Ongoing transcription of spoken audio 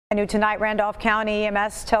New tonight, Randolph County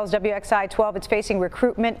EMS tells WXI 12 it's facing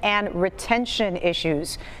recruitment and retention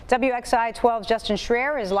issues. WXI 12's Justin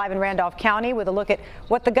Schreier is live in Randolph County with a look at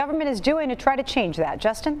what the government is doing to try to change that.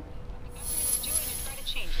 Justin?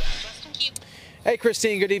 Hey,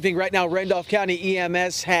 Christine, good evening. Right now, Randolph County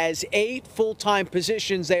EMS has 8 full-time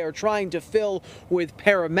positions they are trying to fill with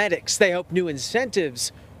paramedics. They hope new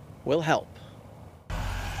incentives will help.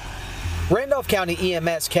 Randolph County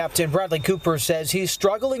EMS Captain Bradley Cooper says he's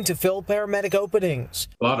struggling to fill paramedic openings.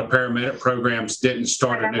 A lot of paramedic programs didn't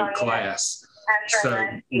start a new class, so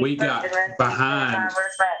we got behind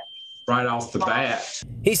right off the bat.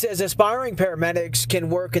 He says aspiring paramedics can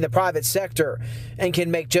work in the private sector and can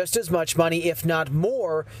make just as much money, if not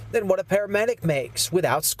more, than what a paramedic makes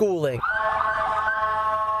without schooling.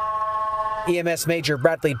 EMS Major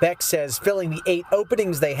Bradley Beck says filling the 8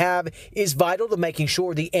 openings they have is vital to making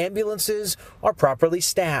sure the ambulances are properly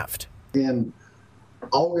staffed. In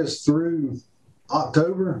August through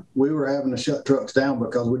October, we were having to shut trucks down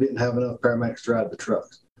because we didn't have enough paramedics to ride the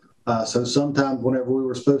trucks. So sometimes whenever we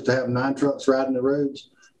were supposed to have 9 trucks riding the roads,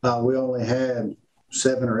 we only had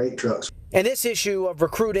 7 or 8 trucks. And this issue of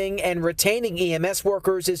recruiting and retaining EMS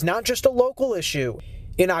workers is not just a local issue.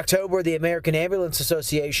 In October, the American Ambulance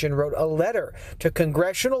Association wrote a letter to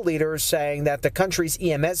congressional leaders saying that the country's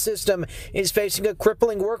EMS system is facing a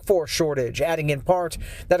crippling workforce shortage, adding in part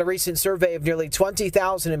that a recent survey of nearly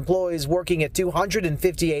 20,000 employees working at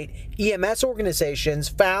 258 EMS organizations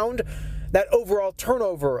found that overall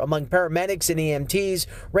turnover among paramedics and EMTs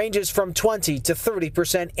ranges from 20 to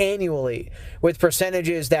 30% annually, with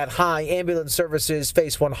percentages that high. Ambulance services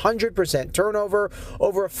face 100% turnover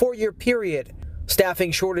over a 4-year period.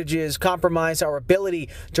 Staffing shortages compromise our ability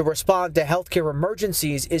to respond to healthcare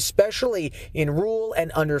emergencies, especially in rural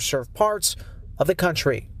and underserved parts of the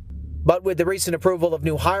country. But with the recent approval of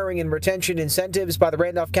new hiring and retention incentives by the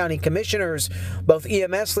Randolph County Commissioners, both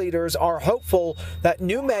EMS leaders are hopeful that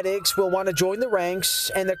new medics will want to join the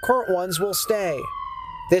ranks and the current ones will stay.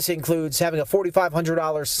 This includes having a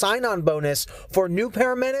 $4,500 sign-on bonus for new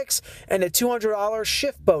paramedics and a $200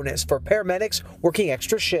 shift bonus for paramedics working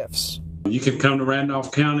extra shifts. You can come to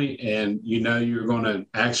Randolph County and you know you're going to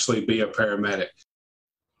actually be a paramedic.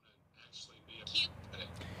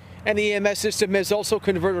 And the EMS system has also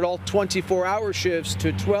converted all 24-hour shifts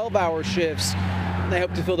to 12-hour shifts. They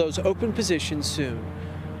hope to fill those open positions soon.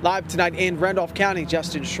 Live tonight in Randolph County,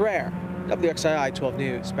 Justin Schreier, WXI 12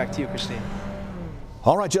 News. Back to you, Christine.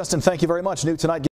 All right, Justin, thank you very much. New tonight.